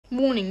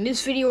Warning,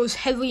 this video is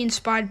heavily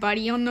inspired by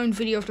the unknown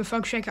video of the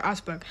Thug Shaker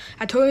iceberg.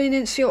 I totally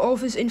didn't steal all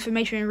of his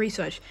information and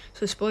research,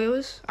 so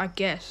spoilers, I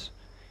guess.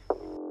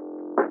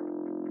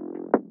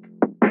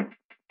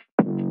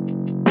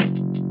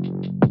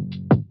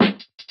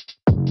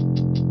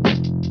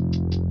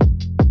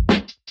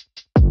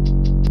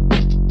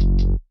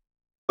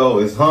 Oh,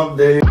 it's hump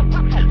day.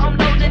 I'm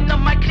loading up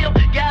my clip,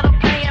 got a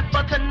plan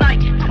for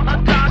tonight.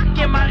 A cock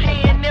in my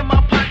hand, in my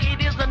pocket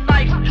is a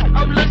knife.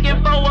 I'm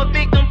looking for a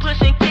victim,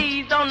 pushing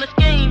keys on the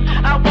scheme.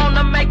 I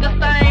wanna make a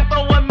stain for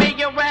 $1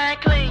 million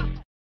ride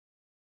clean.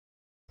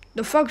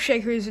 The Thug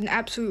Shaker is an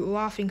absolute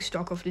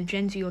laughingstock of the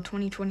Gen Z or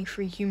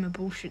 2023 humor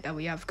bullshit that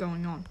we have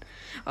going on.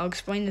 I'll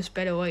explain this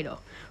better later.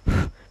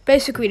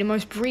 Basically, the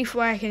most brief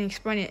way I can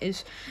explain it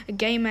is a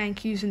gay man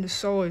cues into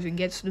solos and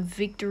gets the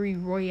victory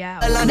royale.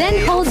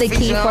 Then hold the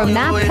key for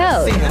map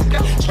code.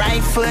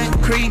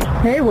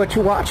 Hey, what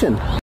you watching?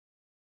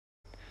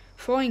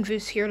 Following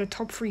this, here are the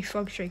top 3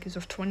 Thug Shakers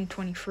of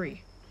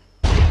 2023.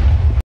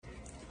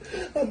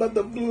 I'm about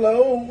to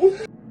blow.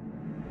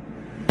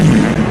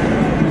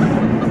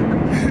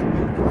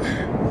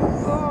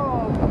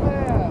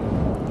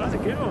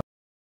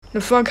 The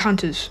Thug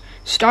Hunters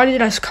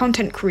started as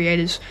content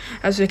creators,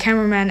 as the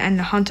cameraman and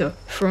the hunter,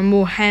 for a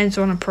more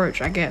hands-on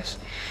approach, I guess.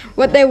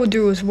 What they would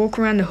do is walk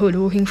around the hood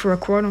looking for a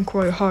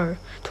quote-unquote hoe,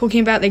 talking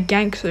about their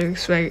gangster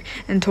experience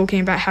and talking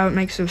about how it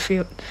makes them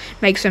feel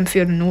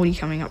the naughty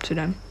coming up to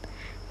them.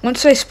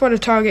 Once they spot a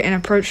target and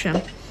approach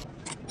them,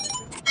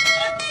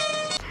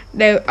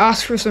 they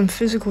ask for some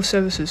physical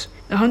services.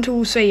 The hunter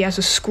will say he has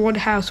a squad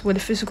house where the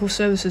physical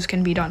services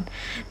can be done,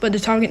 but the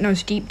target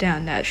knows deep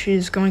down that she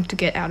is going to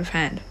get out of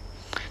hand.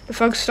 The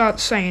Thug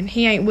starts saying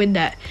he ain't with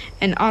that,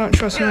 and I don't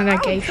trust none of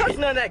that gay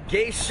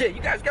shit.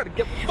 You guys gotta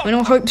get the fuck. When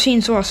all hope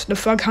seems lost, the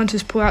Thug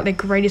Hunters pull out their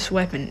greatest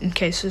weapon in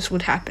case this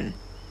would happen.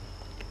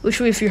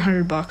 Literally a few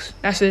 $100.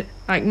 That's it.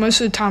 Like,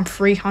 most of the time,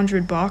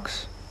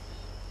 $300.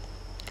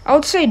 I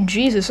would say,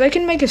 Jesus, they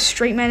can make a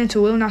straight man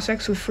into Lil Nas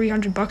X with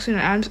 $300 in an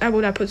Adam's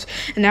apple that puts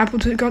an apple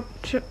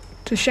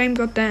to shame,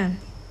 goddamn.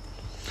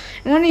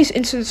 In one of these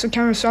incidents, the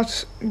camera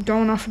starts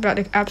going off about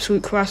the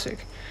absolute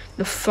classic,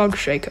 the Thug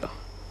Shaker.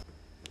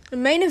 The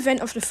main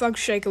event of the Thug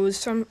Shaker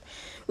was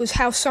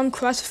how some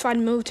classified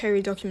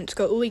military documents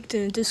got leaked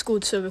in a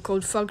Discord server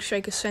called Thug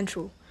Shaker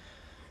Central.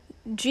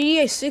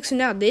 GTA 6 and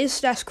now this,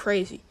 that's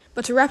crazy.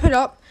 But to wrap it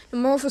up, the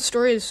moral of the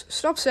story is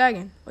stop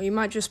sagging, or you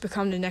might just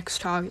become the next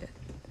target.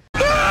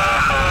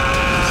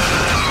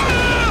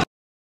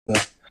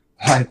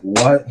 Like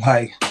what?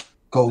 Like,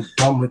 go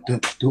dumb with the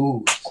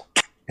dudes.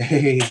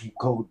 Hey,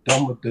 go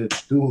dumb with the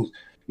dudes.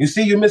 You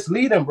see, you're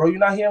misleading, bro. You're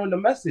not hearing the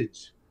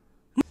message.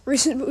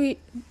 Recently,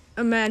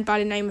 a man by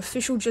the name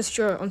Official Just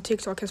Joe on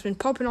TikTok has been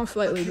popping off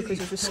lately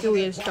because of the skill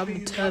he has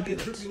dubbed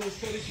Turbulence.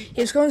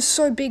 He's gone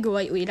so big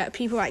lately that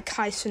people like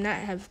Kai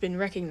Cenat have been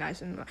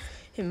recognizing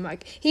him.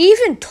 Like, he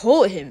even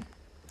taught him.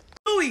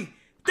 Louis,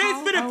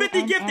 thanks for the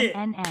 50 gifted.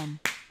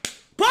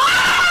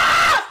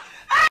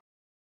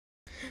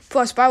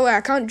 Plus, by the way,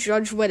 I can't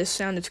judge where the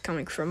sound is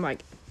coming from.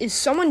 Like, is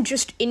someone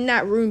just in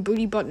that room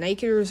booty butt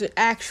naked, or is it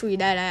actually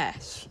that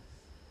ass?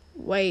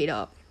 Wait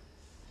up.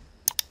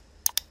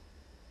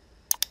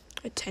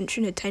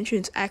 Attention,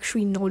 it's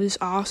actually not his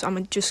ass. I'm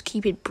gonna just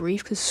keep it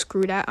brief, because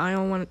screw that, I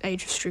don't want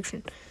age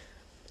restriction.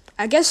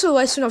 I guess the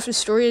lesson of the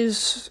story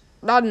is,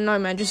 I don't know,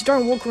 man, just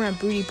don't walk around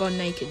booty butt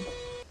naked.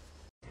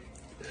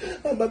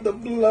 I'm about to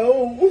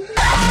blow.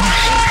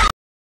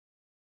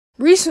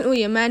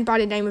 Recently, a man by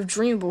the name of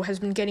Dreamable has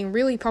been getting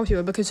really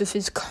popular because of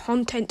his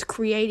content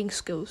creating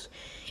skills.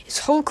 His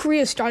whole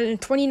career started in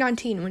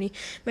 2019 when he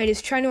made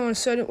his channel on a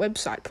certain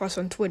website, plus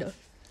on Twitter.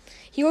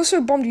 He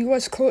also bombed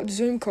US court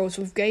Zoom calls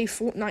with gay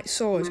Fortnite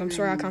solos. I'm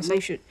sorry, I can't say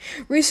shit.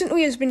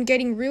 Recently has been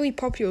getting really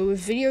popular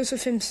with videos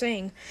of him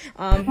saying,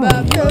 and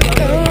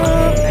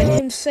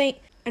him saying,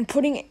 and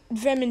putting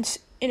them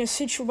in a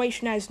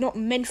situation that is not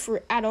meant for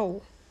it at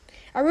all.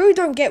 I really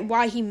don't get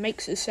why he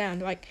makes it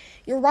sound like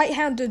your right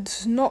hand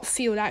does not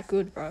feel that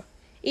good, bro.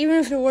 Even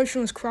if the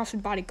lotion was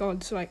crafted by the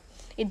gods, like,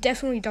 it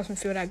definitely doesn't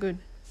feel that good.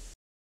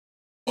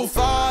 On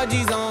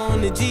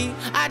the G.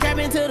 I trap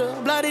into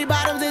the bloody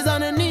bottoms is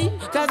underneath,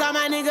 cause all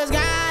my niggas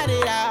got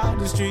it out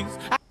the streets.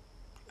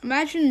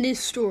 Imagine this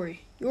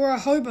story. You're a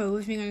hobo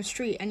living on the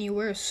street and you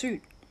wear a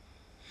suit.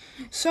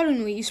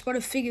 Suddenly, you spot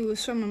a figure with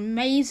some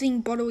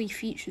amazing bodily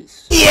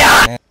features.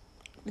 Yeah!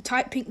 The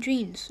tight pink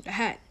jeans, the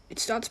hat. It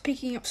starts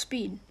picking up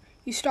speed.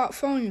 You start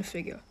following the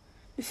figure.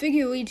 The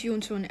figure leads you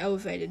into an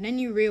elevator, then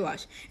you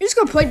realize, you just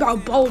got played by a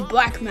bold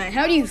black man.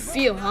 How do you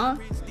feel, huh?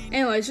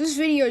 Anyways, this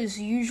video is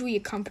usually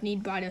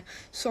accompanied by the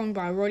song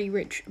by Roddy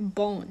Ricch,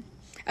 Ballin'.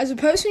 As a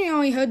person who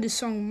only heard this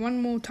song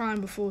one more time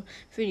before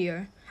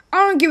video,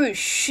 I don't give a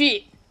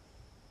shit.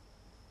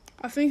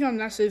 I think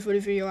that's it for the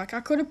video. Like,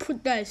 I could have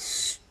put that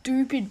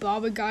stupid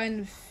barber guy in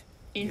the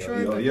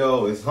intro, but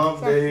it's hump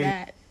fuck day.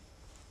 that.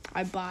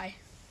 I buy.